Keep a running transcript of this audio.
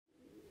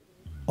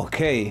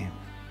Okay,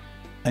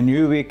 a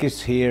new week is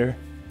here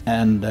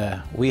and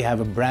we have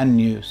a brand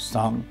new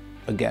song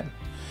again.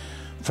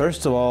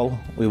 First of all,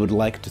 we would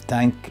like to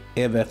thank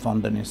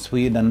Fonden in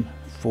Sweden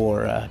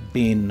for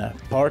being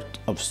part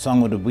of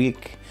Song of the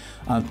Week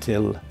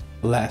until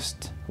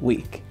last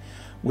week.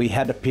 We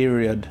had a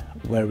period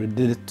where we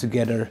did it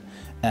together,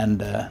 and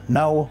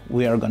now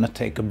we are going to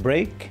take a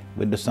break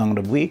with the Song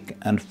of the Week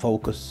and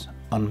focus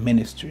on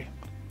ministry.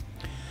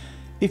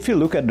 If you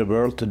look at the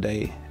world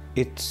today,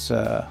 it's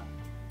a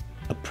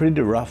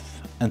pretty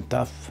rough and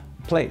tough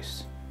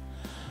place.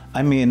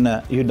 I mean,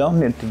 you don't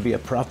need to be a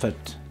prophet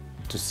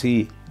to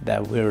see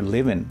that we're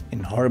living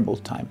in horrible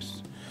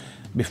times.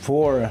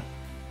 Before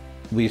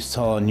we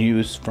saw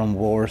news from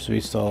wars, we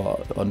saw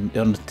on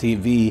the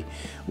TV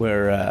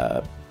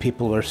where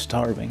people were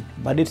starving,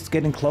 but it's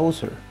getting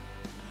closer.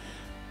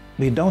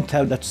 We don't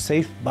have that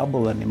safe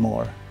bubble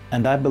anymore,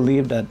 and I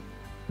believe that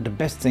the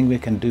best thing we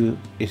can do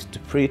is to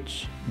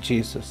preach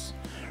Jesus,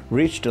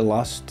 reach the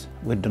lost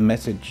with the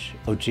message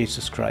of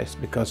Jesus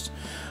Christ, because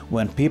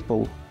when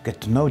people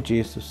get to know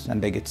Jesus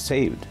and they get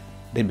saved,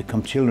 they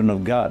become children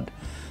of God,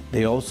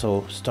 they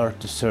also start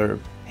to serve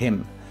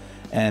Him.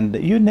 And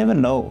you never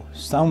know,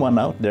 someone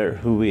out there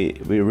who we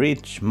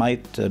reach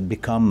might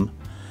become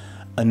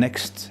a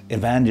next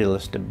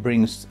evangelist that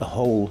brings a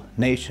whole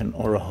nation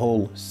or a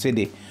whole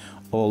city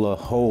or a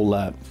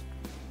whole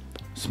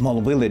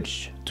small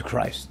village to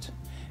Christ.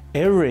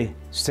 Every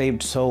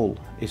saved soul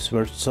is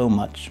worth so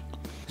much.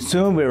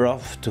 Soon we're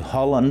off to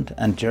Holland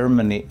and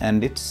Germany,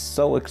 and it's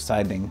so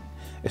exciting,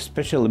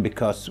 especially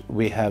because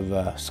we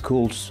have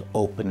schools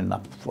opening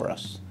up for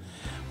us,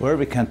 where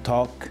we can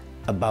talk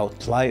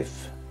about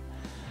life,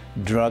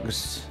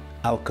 drugs,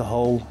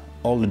 alcohol,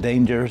 all the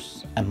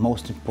dangers, and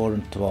most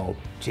important of all,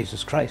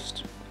 Jesus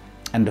Christ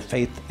and the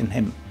faith in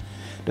Him.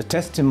 The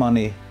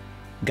testimony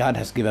God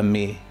has given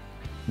me,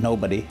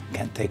 nobody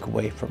can take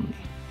away from me.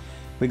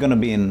 We're going to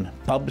be in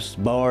pubs,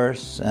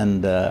 bars,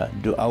 and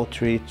do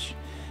outreach.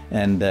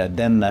 And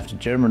then after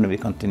Germany, we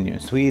continue in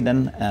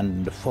Sweden, and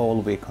in the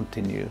fall, we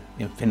continue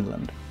in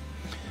Finland.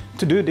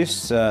 To do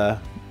this,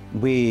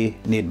 we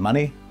need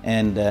money,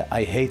 and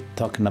I hate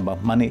talking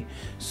about money,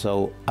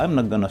 so I'm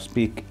not going to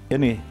speak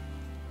any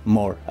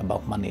more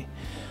about money.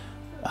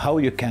 How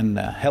you can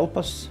help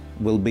us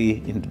will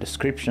be in the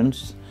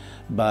descriptions,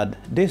 but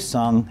this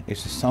song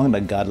is a song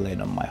that God laid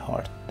on my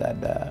heart,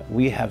 that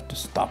we have to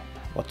stop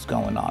what's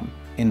going on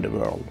in the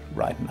world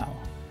right now.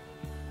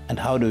 And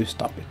how do we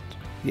stop it?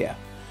 Yeah.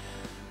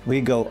 We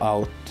go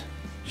out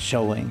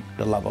showing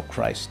the love of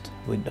Christ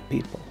with the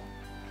people.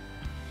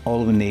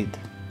 All we need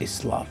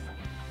is love.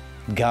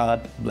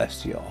 God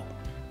bless you all.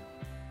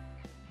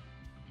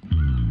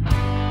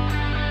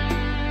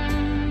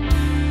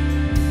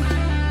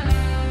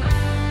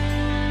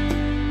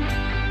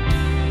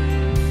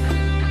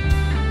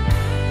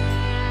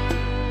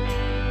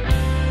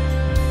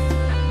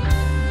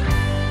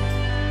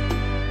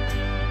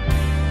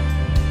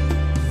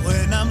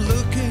 When I'm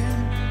looking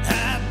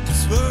at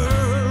this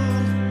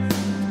world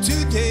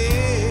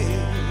today,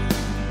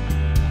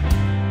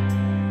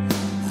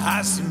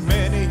 I see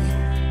many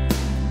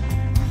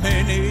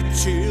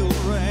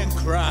children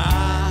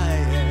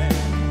crying.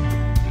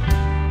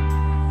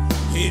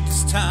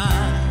 It's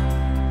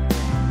time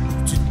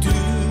to do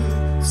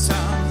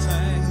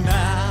something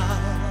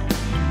now.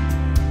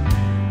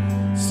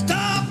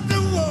 Stop the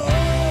war.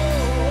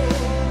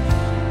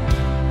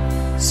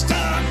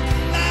 Stop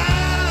it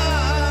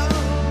now.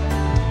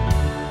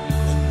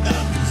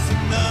 Enough is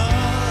enough.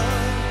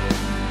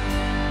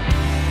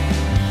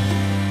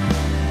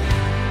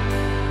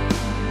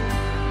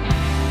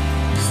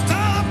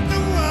 Stop the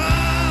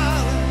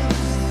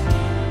violence.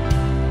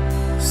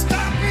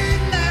 Stop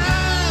it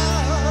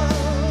now.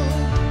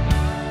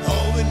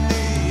 All we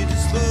need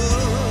is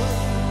love.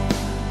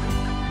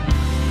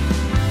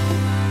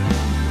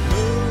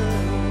 Love.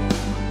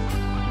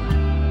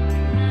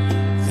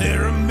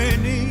 There are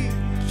many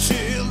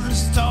children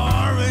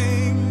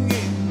starving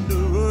in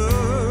the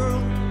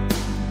world.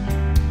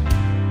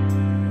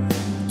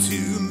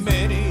 Too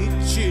many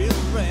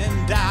children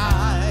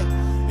die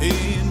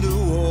in the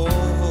war.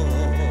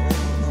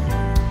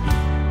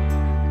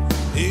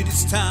 It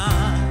is time